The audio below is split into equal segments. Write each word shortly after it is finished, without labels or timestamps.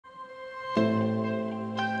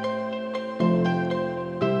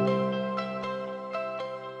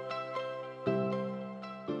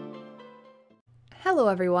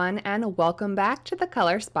Hello everyone, and welcome back to the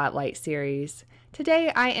Color Spotlight series.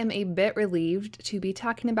 Today I am a bit relieved to be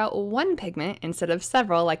talking about one pigment instead of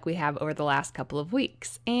several like we have over the last couple of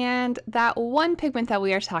weeks. And that one pigment that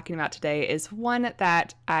we are talking about today is one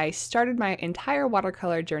that I started my entire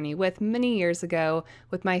watercolor journey with many years ago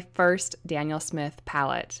with my first Daniel Smith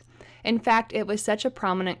palette. In fact, it was such a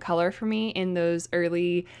prominent color for me in those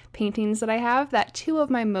early paintings that I have that two of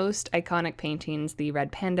my most iconic paintings, the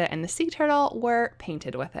Red Panda and the Sea Turtle, were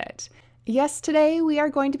painted with it. Yes, today we are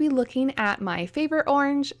going to be looking at my favorite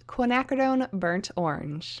orange, Quinacridone Burnt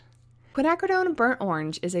Orange. Quinacridone Burnt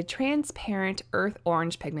Orange is a transparent earth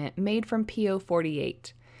orange pigment made from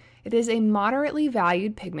PO48. It is a moderately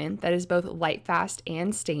valued pigment that is both light fast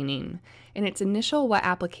and staining. In its initial wet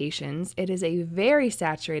applications, it is a very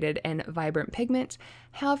saturated and vibrant pigment.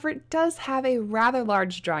 However, it does have a rather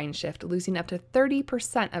large drying shift, losing up to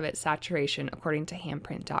 30% of its saturation according to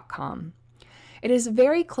handprint.com. It is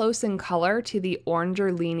very close in color to the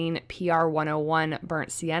oranger-leaning PR101 burnt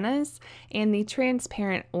siennas and the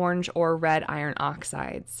transparent orange or red iron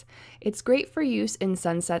oxides. It's great for use in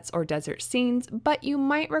sunsets or desert scenes, but you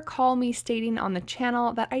might recall me stating on the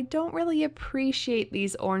channel that I don't really appreciate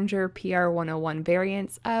these oranger PR101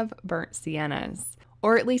 variants of burnt siennas.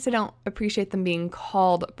 Or at least I don't appreciate them being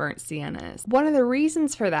called burnt siennas. One of the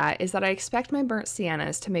reasons for that is that I expect my burnt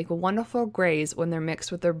siennas to make wonderful grays when they're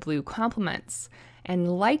mixed with their blue complements.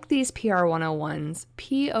 And like these PR101s,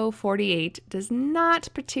 PO48 does not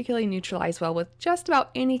particularly neutralize well with just about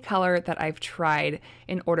any color that I've tried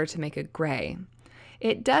in order to make a gray.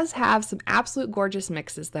 It does have some absolute gorgeous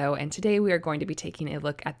mixes though, and today we are going to be taking a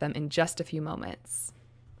look at them in just a few moments.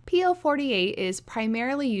 PO48 is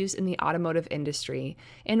primarily used in the automotive industry.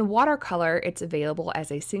 In watercolor, it's available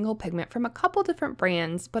as a single pigment from a couple different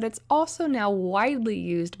brands, but it's also now widely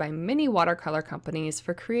used by many watercolor companies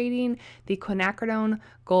for creating the quinacridone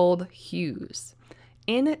gold hues.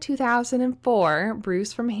 In 2004,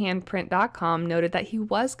 Bruce from handprint.com noted that he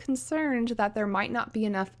was concerned that there might not be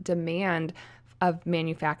enough demand of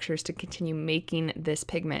manufacturers to continue making this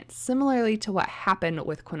pigment, similarly to what happened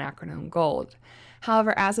with quinacridone gold.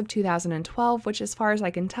 However, as of 2012, which as far as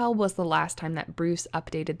I can tell was the last time that Bruce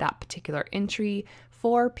updated that particular entry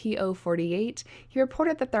for PO48, he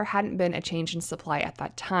reported that there hadn't been a change in supply at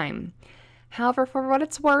that time. However, for what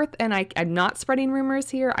it's worth, and I'm not spreading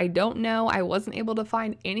rumors here, I don't know, I wasn't able to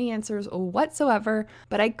find any answers whatsoever,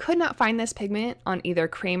 but I could not find this pigment on either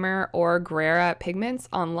Kramer or Guerrera Pigments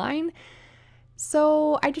online,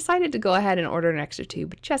 so I decided to go ahead and order an extra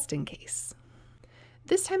tube just in case.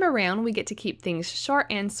 This time around, we get to keep things short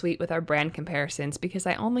and sweet with our brand comparisons because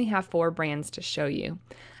I only have 4 brands to show you.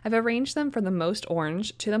 I've arranged them from the most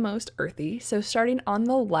orange to the most earthy, so starting on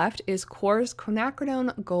the left is Qwar's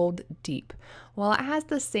Quinacridone Gold Deep. While it has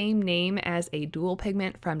the same name as a dual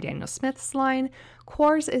pigment from Daniel Smith's line,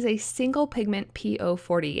 Qwar's is a single pigment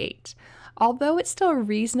PO48. Although it's still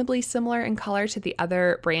reasonably similar in color to the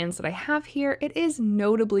other brands that I have here, it is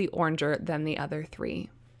notably oranger than the other 3.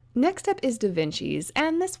 Next up is Da Vinci's,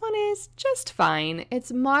 and this one is just fine.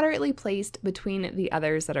 It's moderately placed between the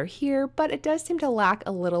others that are here, but it does seem to lack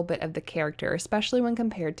a little bit of the character, especially when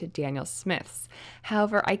compared to Daniel Smith's.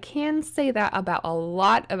 However, I can say that about a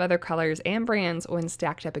lot of other colors and brands when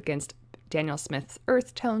stacked up against Daniel Smith's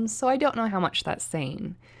earth tones, so I don't know how much that's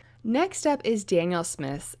saying. Next up is Daniel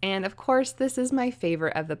Smith's, and of course this is my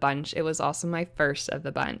favorite of the bunch. It was also my first of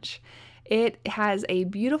the bunch. It has a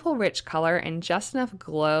beautiful rich color and just enough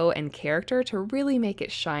glow and character to really make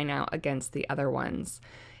it shine out against the other ones.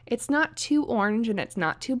 It's not too orange and it's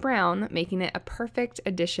not too brown, making it a perfect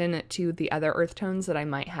addition to the other earth tones that I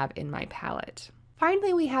might have in my palette.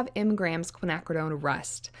 Finally, we have Gram's Quinacridone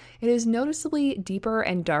Rust. It is noticeably deeper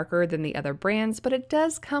and darker than the other brands, but it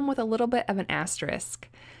does come with a little bit of an asterisk.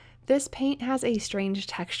 This paint has a strange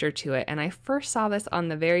texture to it, and I first saw this on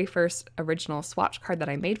the very first original swatch card that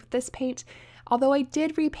I made with this paint, although I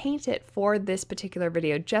did repaint it for this particular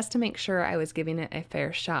video just to make sure I was giving it a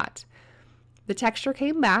fair shot. The texture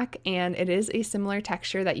came back, and it is a similar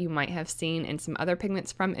texture that you might have seen in some other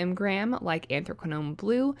pigments from Gram, like Anthracnone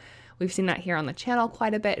Blue. We've seen that here on the channel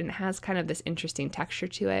quite a bit, and it has kind of this interesting texture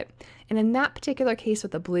to it. And in that particular case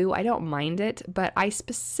with the blue, I don't mind it, but I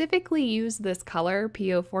specifically use this color,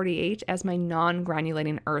 PO48, as my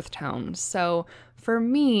non-granulating earth tone. So for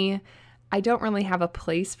me, I don't really have a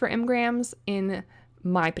place for Grams in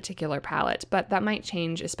my particular palette, but that might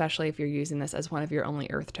change, especially if you're using this as one of your only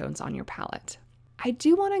earth tones on your palette. I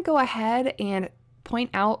do want to go ahead and point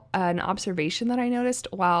out an observation that I noticed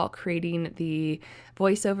while creating the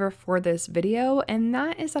voiceover for this video, and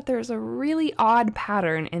that is that there's a really odd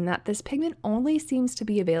pattern in that this pigment only seems to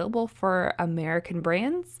be available for American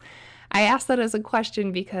brands. I asked that as a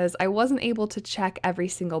question because I wasn't able to check every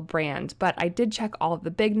single brand, but I did check all of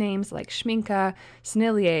the big names like Schmincke,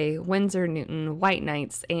 Sennelier, Winsor Newton, White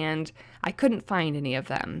Knights, and I couldn't find any of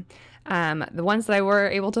them. The ones that I were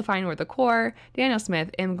able to find were the Core, Daniel Smith,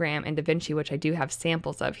 M. Graham, and Da Vinci, which I do have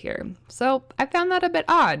samples of here. So I found that a bit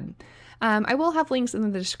odd. I will have links in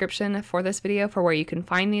the description for this video for where you can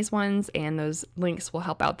find these ones, and those links will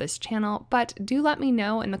help out this channel, but do let me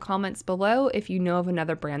know in the comments below if you know of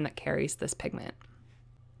another brand that carries this pigment.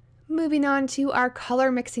 Moving on to our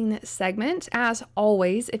color mixing segment. As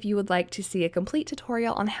always, if you would like to see a complete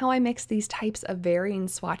tutorial on how I mix these types of varying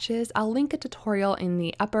swatches, I'll link a tutorial in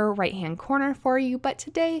the upper right hand corner for you, but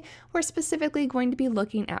today we're specifically going to be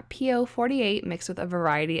looking at PO48 mixed with a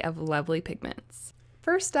variety of lovely pigments.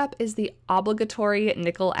 First up is the obligatory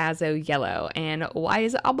Nickel Azo Yellow. And why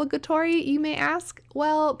is it obligatory, you may ask?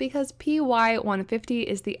 Well, because PY150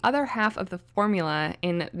 is the other half of the formula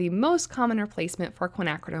in the most common replacement for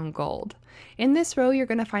quinacridone gold. In this row, you're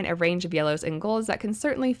going to find a range of yellows and golds that can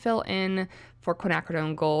certainly fill in for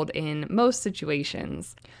quinacridone gold in most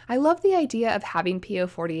situations. I love the idea of having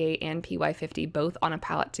PO48 and PY50 both on a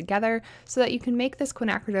palette together so that you can make this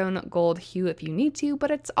quinacridone gold hue if you need to,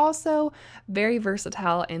 but it's also very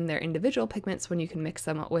versatile in their individual pigments when you can mix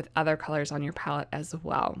them with other colors on your palette as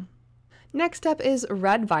well. Next up is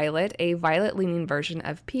Red Violet, a violet-leaning version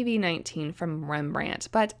of PV19 from Rembrandt,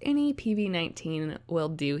 but any PV19 will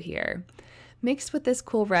do here. Mixed with this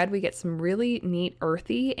cool red, we get some really neat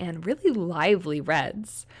earthy and really lively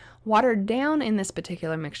reds. Watered down in this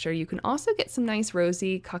particular mixture, you can also get some nice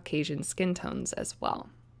rosy Caucasian skin tones as well.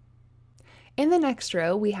 In the next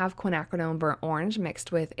row, we have Quinacridone Burnt Orange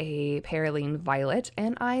mixed with a Perylene Violet,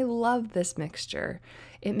 and I love this mixture.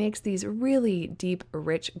 It makes these really deep,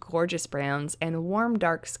 rich, gorgeous browns and warm,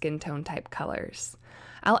 dark skin tone type colors.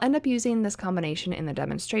 I'll end up using this combination in the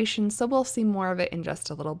demonstration, so we'll see more of it in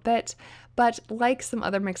just a little bit, but like some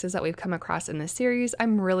other mixes that we've come across in this series,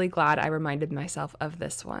 I'm really glad I reminded myself of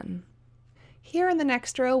this one. Here in the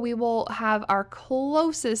next row, we will have our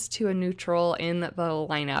closest to a neutral in the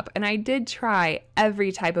lineup, and I did try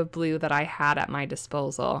every type of blue that I had at my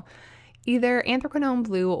disposal. Either anthracnone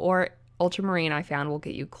blue or ultramarine I found will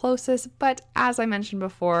get you closest, but as I mentioned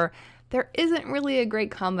before, there isn't really a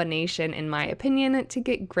great combination, in my opinion, to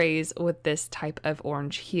get grays with this type of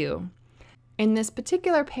orange hue. In this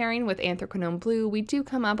particular pairing with anthracnone blue, we do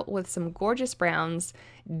come up with some gorgeous browns,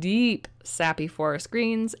 deep sappy forest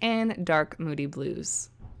greens, and dark moody blues.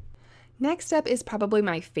 Next up is probably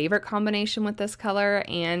my favorite combination with this color,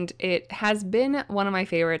 and it has been one of my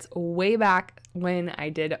favorites way back when I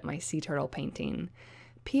did my sea turtle painting.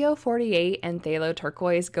 PO48 and Phthalo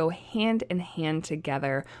Turquoise go hand in hand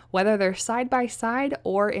together, whether they're side by side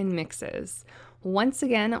or in mixes. Once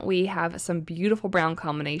again, we have some beautiful brown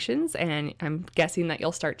combinations, and I'm guessing that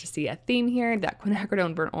you'll start to see a theme here, that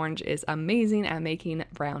Quinacridone Burnt Orange is amazing at making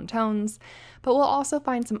brown tones, but we'll also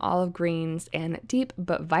find some olive greens and deep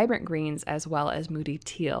but vibrant greens as well as moody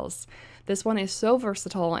teals. This one is so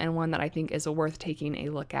versatile and one that I think is worth taking a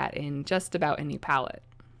look at in just about any palette.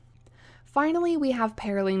 Finally, we have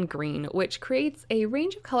Perylene Green, which creates a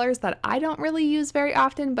range of colors that I don't really use very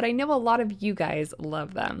often, but I know a lot of you guys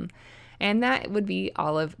love them. And that would be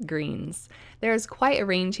olive greens. There's quite a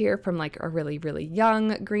range here from like a really, really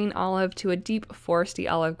young green olive to a deep foresty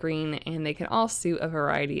olive green, and they can all suit a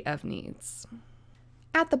variety of needs.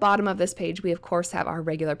 At the bottom of this page, we of course have our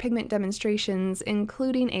regular pigment demonstrations,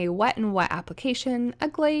 including a wet and wet application, a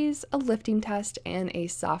glaze, a lifting test, and a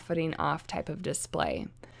softening off type of display.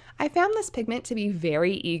 I found this pigment to be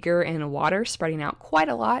very eager in water, spreading out quite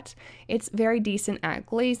a lot. It's very decent at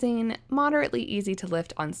glazing, moderately easy to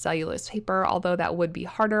lift on cellulose paper, although that would be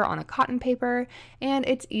harder on a cotton paper, and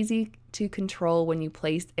it's easy to control when you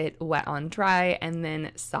place it wet on dry and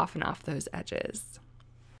then soften off those edges.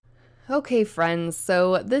 Okay friends,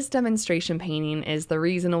 so this demonstration painting is the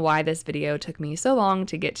reason why this video took me so long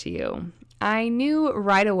to get to you. I knew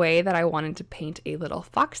right away that I wanted to paint a little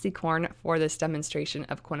foxycorn for this demonstration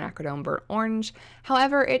of Quinacridone Burnt Orange.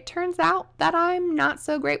 However, it turns out that I'm not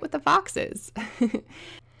so great with the foxes.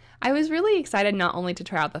 I was really excited not only to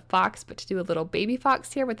try out the fox, but to do a little baby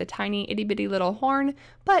fox here with a tiny itty bitty little horn,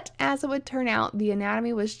 but as it would turn out, the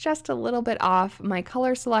anatomy was just a little bit off. My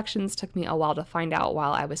color selections took me a while to find out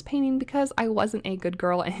while I was painting because I wasn't a good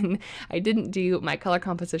girl and I didn't do my color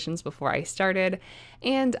compositions before I started,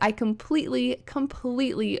 and I completely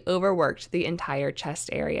overworked the entire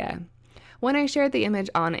chest area. When I shared the image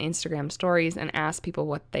on Instagram stories and asked people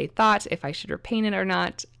what they thought, if I should repaint it or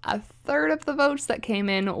not, a third of the votes that came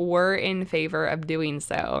in were in favor of doing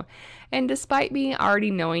so. And despite me already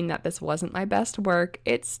knowing that this wasn't my best work,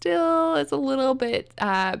 it still is a little bit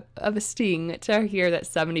of a sting to hear that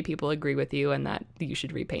 70 people agree with you and that you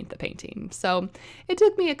should repaint the painting. So it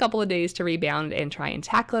took me a couple of days to rebound and try and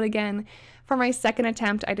tackle it again. For my second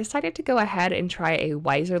attempt, I decided to go ahead and try a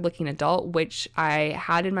wiser looking adult, which I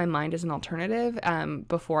had in my mind as an alternative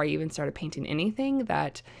before I even started painting anything,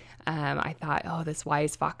 that I thought, oh, this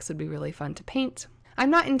wise fox would be really fun to paint. I'm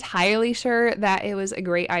not entirely sure that it was a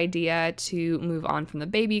great idea to move on from the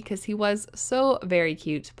baby because he was so very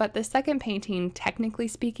cute, but the second painting, technically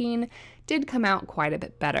speaking, did come out quite a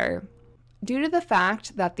bit better. Due to the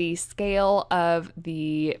fact that the scale of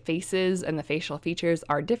the faces and the facial features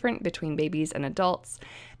are different between babies and adults,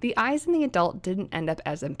 the eyes in the adult didn't end up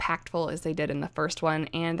as impactful as they did in the first one,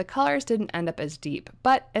 and the colors didn't end up as deep,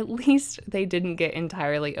 but at least they didn't get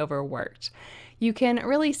entirely overworked. You can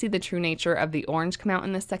really see the true nature of the orange come out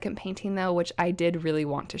in the second painting though, which I did really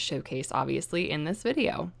want to showcase obviously in this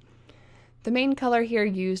video. The main color here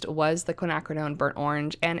used was the Quinacridone Burnt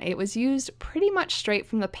Orange, and it was used pretty much straight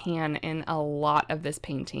from the pan in a lot of this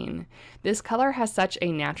painting. This color has such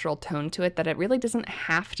a natural tone to it that it really doesn't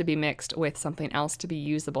have to be mixed with something else to be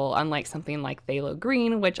usable, unlike something like phthalo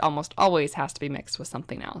green, which almost always has to be mixed with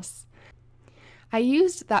something else. I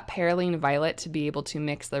used that Perylene Violet to be able to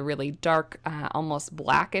mix the really dark, almost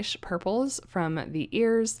blackish purples from the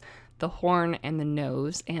ears, the horn, and the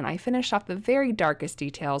nose, and I finished off the very darkest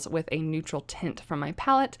details with a neutral tint from my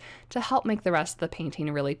palette to help make the rest of the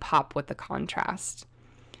painting really pop with the contrast.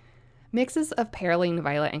 Mixes of Perylene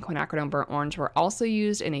Violet and Quinacridone Burnt Orange were also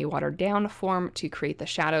used in a watered down form to create the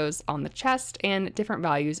shadows on the chest and different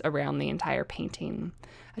values around the entire painting.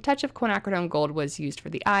 A touch of Quinacridone Gold was used for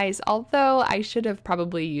the eyes, although I should have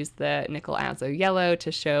probably used the Nickel Azo Yellow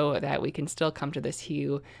to show that we can still come to this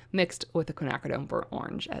hue mixed with the Quinacridone Burnt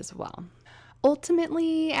Orange as well.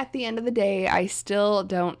 Ultimately, at the end of the day, I still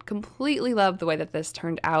don't completely love the way that this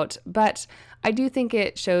turned out, but I do think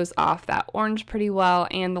it shows off that orange pretty well,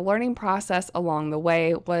 and the learning process along the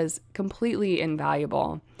way was completely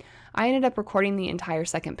invaluable. I ended up recording the entire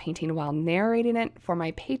second painting while narrating it for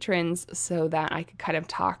my patrons so that I could kind of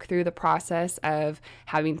talk through the process of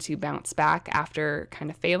having to bounce back after kind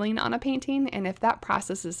of failing on a painting. And if that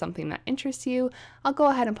process is something that interests you, I'll go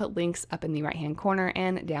ahead and put links up in the right hand corner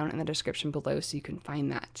and down in the description below so you can find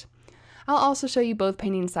that. I'll also show you both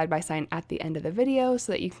paintings side by side at the end of the video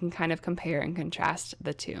so that you can kind of compare and contrast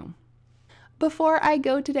the two. Before I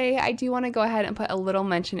go today, I do want to go ahead and put a little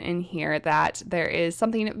mention in here that there is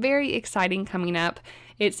something very exciting coming up.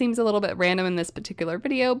 It seems a little bit random in this particular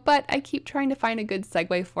video, but I keep trying to find a good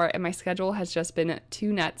segue for it, and my schedule has just been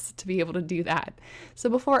too nuts to be able to do that.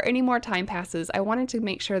 So before any more time passes, I wanted to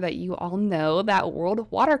make sure that you all know that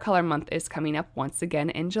World Watercolor Month is coming up once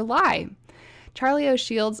again in July. Charlie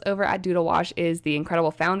O'Shields over at Doodle Wash is the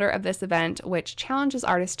incredible founder of this event, which challenges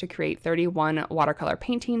artists to create 31 watercolor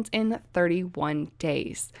paintings in 31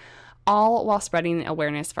 days, all while spreading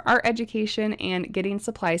awareness for art education and getting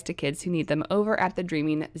supplies to kids who need them over at the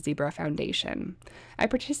Dreaming Zebra Foundation. I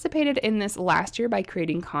participated in this last year by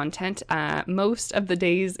creating content most of the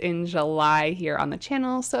days in July here on the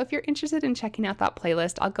channel, so if you're interested in checking out that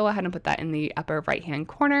playlist, I'll go ahead and put that in the upper right hand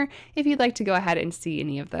corner if you'd like to go ahead and see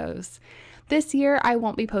any of those. This year, I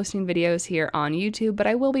won't be posting videos here on YouTube, but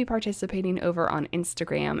I will be participating over on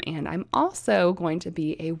Instagram, and I'm also going to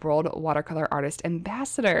be a World Watercolor Artist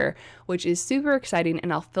Ambassador, which is super exciting,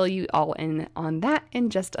 and I'll fill you all in on that in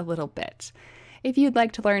just a little bit. If you'd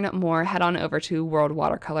like to learn more, head on over to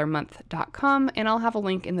worldwatercolormonth.com, and I'll have a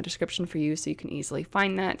link in the description for you so you can easily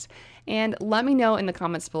find that. And let me know in the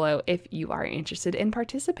comments below if you are interested in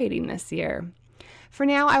participating this year. For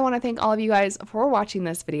now, I want to thank all of you guys for watching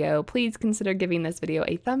this video. Please consider giving this video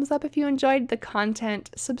a thumbs up if you enjoyed the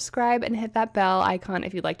content, subscribe, and hit that bell icon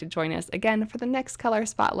if you'd like to join us again for the next color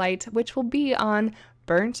spotlight, which will be on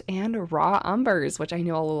burnt and raw umbers, which I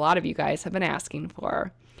know a lot of you guys have been asking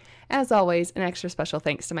for. As always, an extra special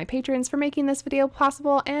thanks to my patrons for making this video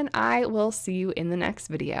possible, and I will see you in the next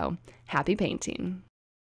video. Happy painting!